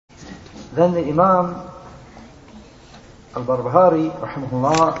Then the Imam al-Barbahari,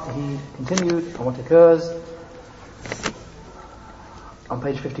 rahimahullah, he continued on what occurs on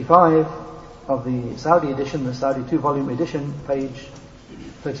page 55 of the Saudi edition, the Saudi 2-volume edition, page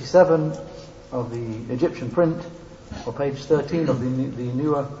 37 of the Egyptian print, or page 13 of the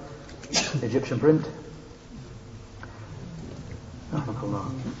newer Egyptian print.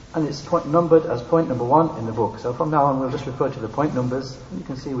 And it's numbered as point number 1 in the book. So from now on we'll just refer to the point numbers. You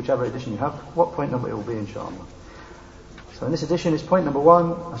can see whichever edition you have, what point number it will be, inshallah. So in this edition is point number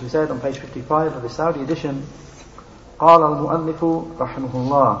 1, as we said, on page 55 of the Saudi edition. قال المؤلف رحمه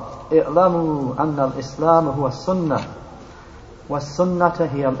الله اعلموا أن الإسلام هو السنة والسنة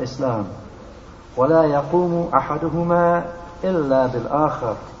هي الإسلام ولا يقوم أحدهما إلا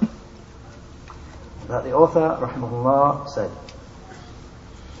بالآخر. That the author rahimahullah said,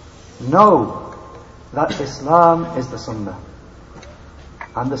 know that Islam is the Sunnah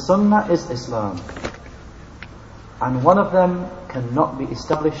and the Sunnah is Islam, and one of them cannot be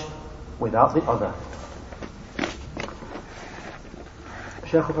established without the other.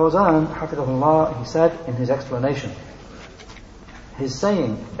 Shaykh Fawzan, hafidhahullah, he said in his explanation, his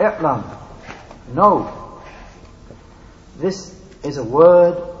saying, i'lam, know, this is a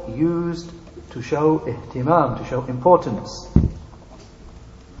word used to show ihtimam, to show importance.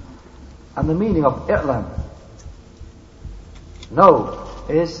 And the meaning of i'lam, know,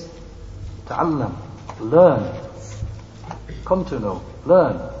 is ta'allam, learn, come to know,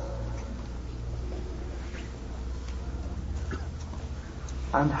 learn.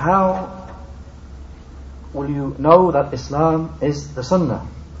 And how will you know that Islam is the Sunnah?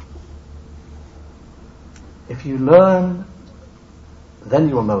 If you learn, then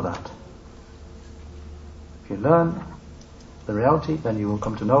you will know that. If you learn the reality, then you will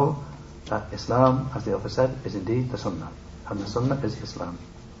come to know that Islam, as the author said, is indeed the Sunnah, and the Sunnah is Islam.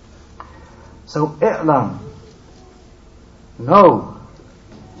 So i'lam, know,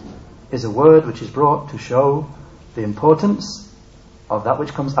 is a word which is brought to show the importance of that which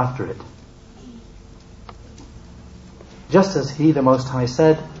comes after it. Just as He, the Most High,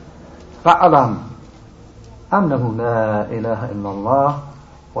 said, فَعَلَمْ أَنَّهُ لَا إِلَهَ إِلَّا اللَّهُ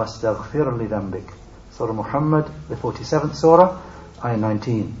وَاسْتَغْفِرْ لِذَنْبِكَ. Surah Muhammad, the 47th Surah, ayah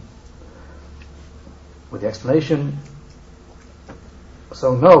 19. With the explanation,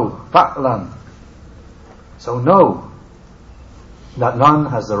 so know, fa'lam, so know that none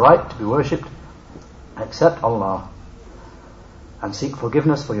has the right to be worshipped except Allah, and seek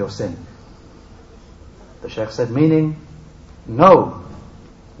forgiveness for your sin. The Shaykh said, meaning, know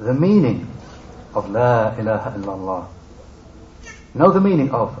the meaning of La ilaha illallah. Know the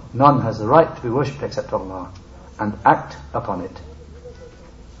meaning of none has the right to be worshipped except Allah, and act upon it.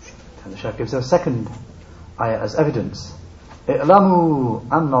 And the Shaykh gives us a second ayah as evidence. اعلموا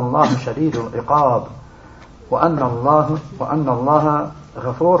أن الله شديد العقاب وأن الله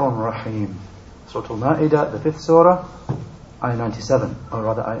غفور رحيم. Surah Al-Ma'idah, the 5th Surah, ayah 97, or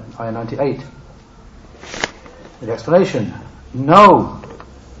rather ayah 98. With the explanation, know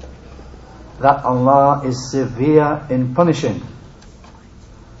that Allah is severe in punishing,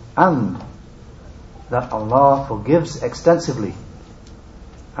 and that Allah forgives extensively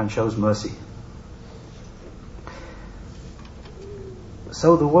and shows mercy.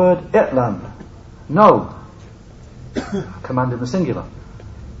 So the word i'lam, know, command in the singular,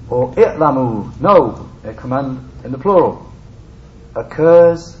 or i'lamu, know, a command in the plural,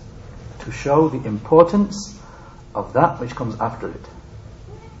 occurs to show the importance of that which comes after it.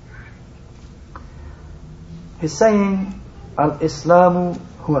 He's saying, al-Islamu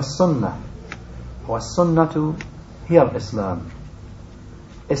huwa sunnah, wa sunnatu hiya al-Islam.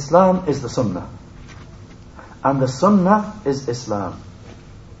 Islam is the Sunnah, and the Sunnah is Islam.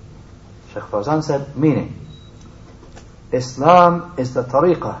 Shaykh Fawzan said, meaning, Islam is the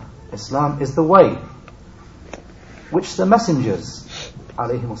tariqah, Islam is the way which the messengers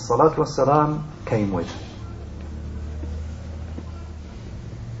alayhimus salatu wassalam came with.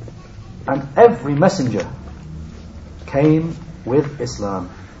 And every messenger came with Islam.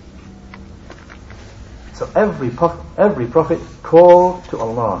 So every prophet called to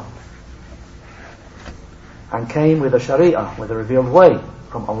Allah and came with a sharia, with a revealed way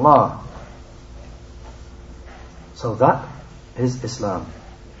from Allah. So that is Islam.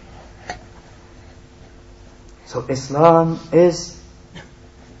 So Islam is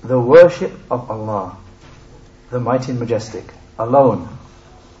the worship of Allah, the Mighty and Majestic, alone,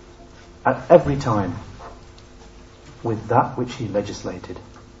 at every time, with that which He legislated.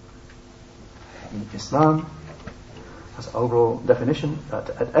 In Islam, as an overall definition,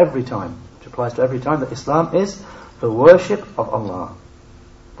 at every time, which applies to every time, that Islam is the worship of Allah,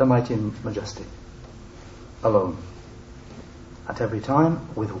 the Mighty and Majestic alone, at every time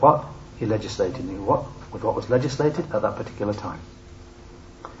with what He legislated, with what was legislated at that particular time.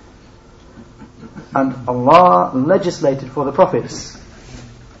 And Allah legislated for the prophets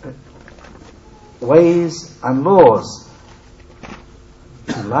ways and laws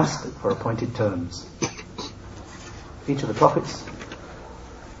to last for appointed terms. Each of the prophets,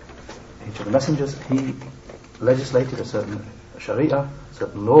 each of the messengers, he legislated a certain sharia, a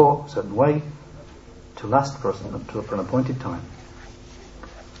certain law, a certain way to last for an appointed time.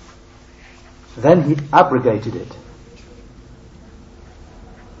 Then he abrogated it.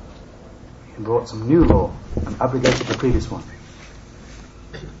 He brought some new law and abrogated the previous one.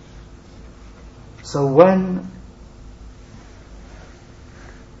 So when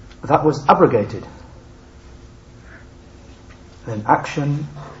that was abrogated, then action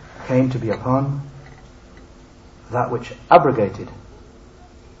came to be upon that which abrogated.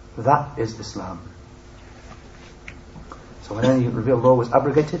 That is Islam. So when any revealed law was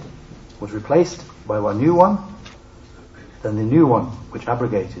abrogated, was replaced by a new one, then the new one which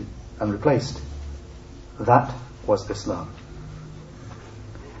abrogated and replaced, that was Islam.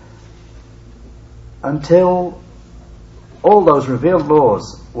 Until all those revealed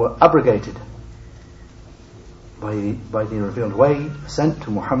laws were abrogated by the revealed way sent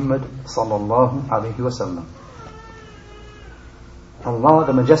to Muhammad sallallahu alaihi wasallam. Allah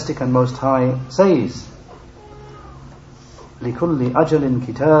the Majestic and Most High says, لِكُلِّ أَجَلٍ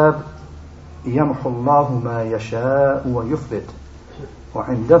كِتَابٍ يَمْحُ اللَّهُ مَا يَشَاءُ وَيُثْبِتُ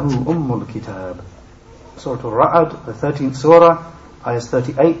وَعِنْدَهُ أُمُّ الْكِتَابِ. Surah Al-Ra'd, the 13th surah, ayahs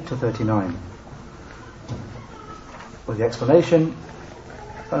 38 to 39. With the explanation,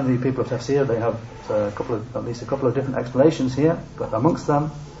 only people of tafsir, they have at least a couple of different explanations here, but amongst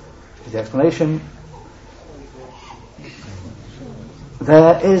them is the explanation: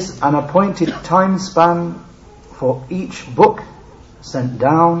 there is an appointed time span for each book sent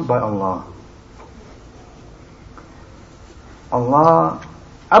down by Allah. Allah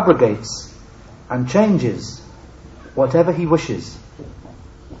abrogates and changes whatever He wishes,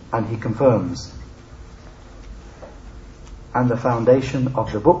 and He confirms. And the foundation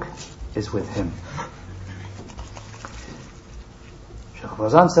of the book is with Him. Shaykh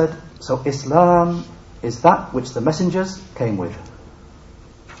Fawzan said, so Islam is that which the messengers came with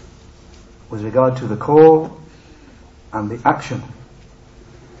regard to the call and the action.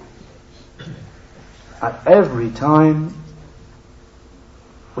 At every time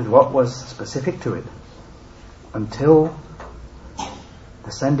with what was specific to it, until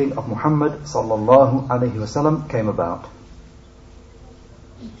the sending of Muhammad sallallahu alaihi wasallam came about.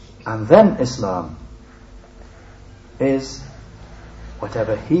 And then Islam is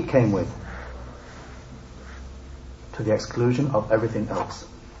whatever he came with, to the exclusion of everything else.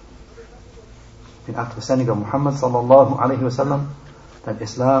 And after the sending of Muhammad sallallahu alaihi wasallam, then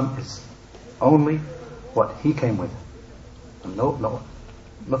Islam is only what he came with, and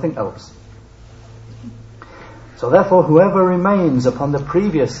nothing else. So therefore, whoever remains upon the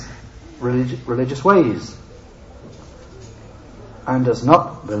previous religious ways and does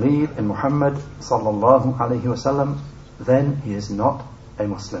not believe in Muhammad sallallahu alaihi wasallam, then he is not a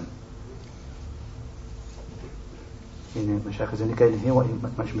Muslim. The Shaykh has indicated here what he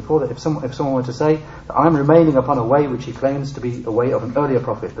mentioned before, that if someone were to say that I'm remaining upon a way which he claims to be a way of an earlier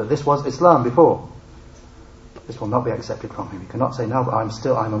prophet, that this was Islam before, this will not be accepted from him. He cannot say, no, but I'm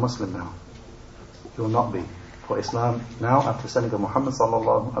a Muslim now. He will not be. For Islam now, after the sending of Muhammad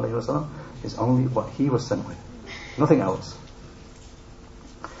sallallahu alaihi wasallam, is only what he was sent with, nothing else.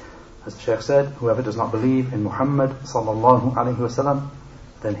 As the Shaykh said, whoever does not believe in Muhammad sallallahu alaihi wasallam,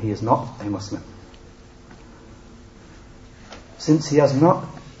 then he is not a Muslim. Since he has not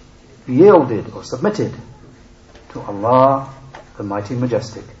yielded or submitted to Allah the Mighty and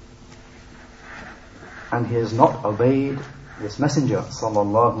Majestic, and he has not obeyed this Messenger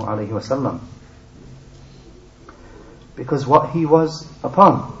sallallahu alaihi wasallam, because what he was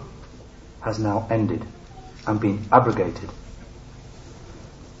upon has now ended and been abrogated.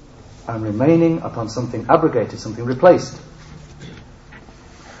 And remaining upon something abrogated, something replaced,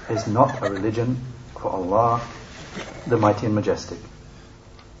 is not a religion for Allah the Mighty and Majestic.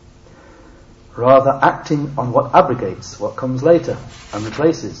 Rather, acting on what abrogates, what comes later and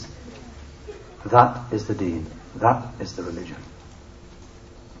replaces, that is the deen, that is the religion.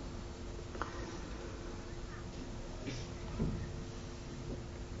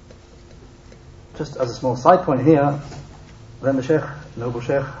 Just as a small side point here, then the Shaykh, noble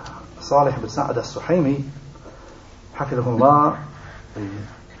Shaykh Salih ibn Sa'ad al-Suhaimi, hafidhahullah, the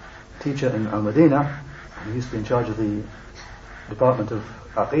teacher in Al-Madinah, he used to be in charge of the Department of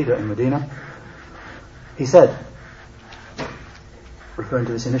Aqidah in Medina, he said, referring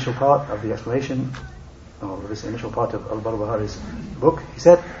to this initial part of the explanation, or this initial part of Al-Barbahari's book, he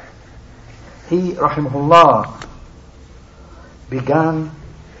said, he, rahimahullah, began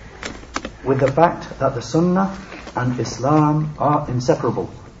with the fact that the Sunnah and Islam are inseparable.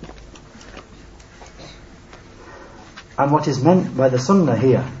 And what is meant by the Sunnah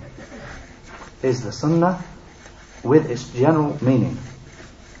here is the Sunnah with its general meaning,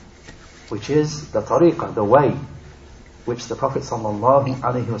 which is the tariqah, the way which the Prophet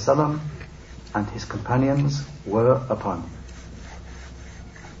ﷺ and his companions were upon.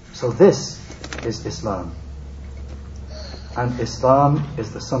 So this is Islam, and Islam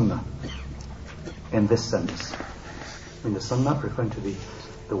is the Sunnah in this sense. In the Sunnah referring to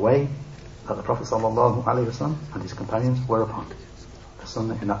the way that the Prophet ﷺ and his companions were upon. The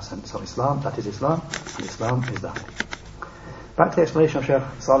Sunnah in that sense. So Islam, that is Islam, and Islam is that. Back to the explanation of Shaykh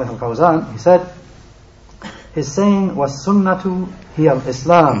Salih al-Fawzan, he said, his saying was Sunnatu hiya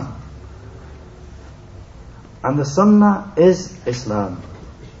al-Islam, and the Sunnah is Islam.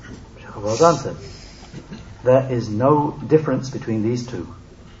 Shaykh al-Fawzan said, there is no difference between these two.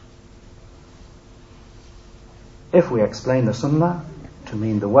 If we explain the Sunnah to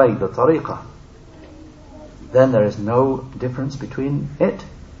mean the way, the tariqah, then there is no difference between it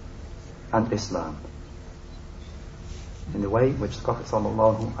and Islam. In the way which the Prophet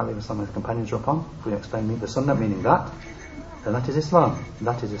ﷺ and his companions were upon, if we explain the Sunnah meaning that, then that is Islam.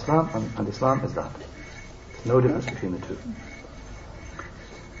 That is Islam, and Islam is that. There's no difference between the two.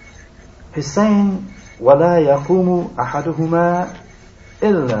 He's saying, وَلَا يَقُومُ أَحَدُهُمَا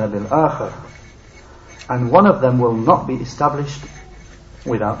إِلَّا بِالْآخَرِ, and one of them will not be established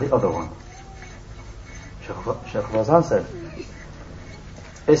without the other one. Shaykh Fawzan said,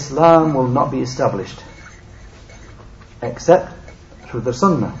 Islam will not be established except through the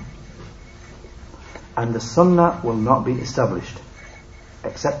Sunnah, and the Sunnah will not be established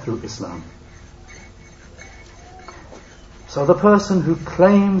except through Islam. So the person who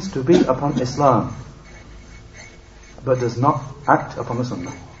claims to be upon Islam but does not act upon the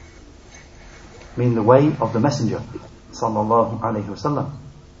Sunnah, mean the way of the Messenger sallallahu alaihi wasallam,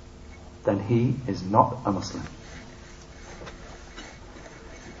 then he is not a Muslim.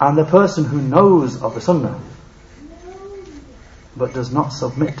 And the person who knows of the Sunnah but does not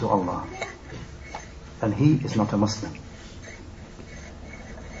submit to Allah, then he is not a Muslim,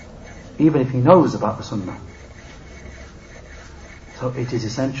 even if he knows about the Sunnah. So it is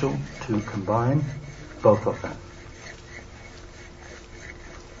essential to combine both of them.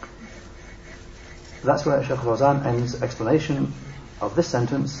 That's where Shaykh Fawzan ends explanation of this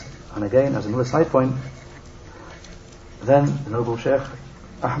sentence. And again, as another side point, then the noble Shaykh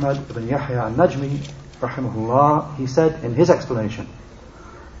Ahmad ibn Yahya al-Najmi rahimahullah, he said in his explanation,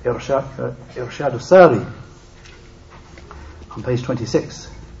 Irshad al-Sari, on page 26,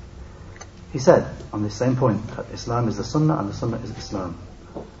 he said on this same point that Islam is the Sunnah and the Sunnah is Islam.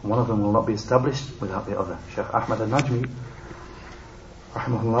 One of them will not be established without the other. Shaykh Ahmad al-Najmi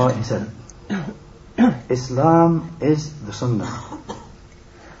rahimahullah, he said, Islam is the Sunnah,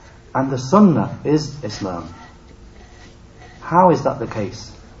 and the Sunnah is Islam. How is that the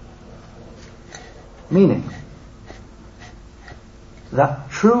case? Meaning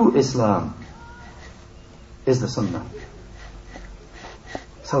that true Islam is the Sunnah.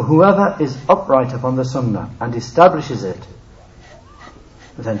 So whoever is upright upon the Sunnah and establishes it,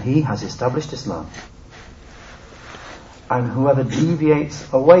 then he has established Islam. And whoever deviates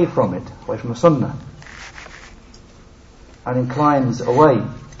away from it, away from the Sunnah, and inclines away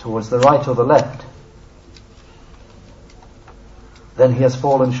towards the right or the left, then he has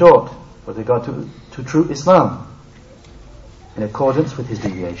fallen short with regard to true Islam, in accordance with his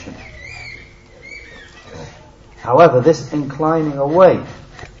deviation. However, this inclining away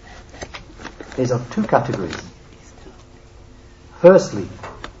is of two categories. Firstly,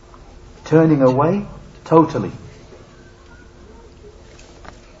 turning away totally,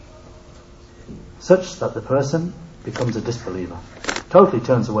 such that the person becomes a disbeliever, totally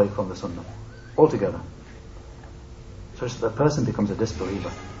turns away from the Sunnah altogether, such that the person becomes a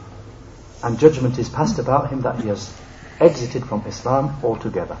disbeliever, and judgment is passed about him that he has exited from Islam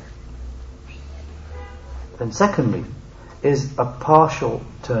altogether. Then secondly is a partial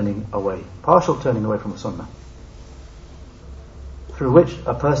turning away from the Sunnah, through which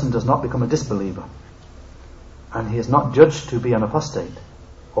a person does not become a disbeliever, and he is not judged to be an apostate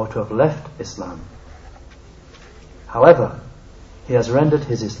or to have left Islam. However, he has rendered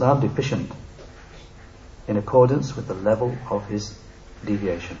his Islam deficient in accordance with the level of his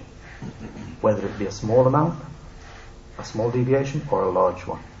deviation, whether it be a small amount a small deviation or a large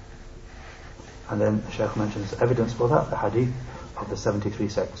one. And then the Shaykh mentions evidence for that, the hadith of the 73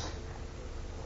 sects.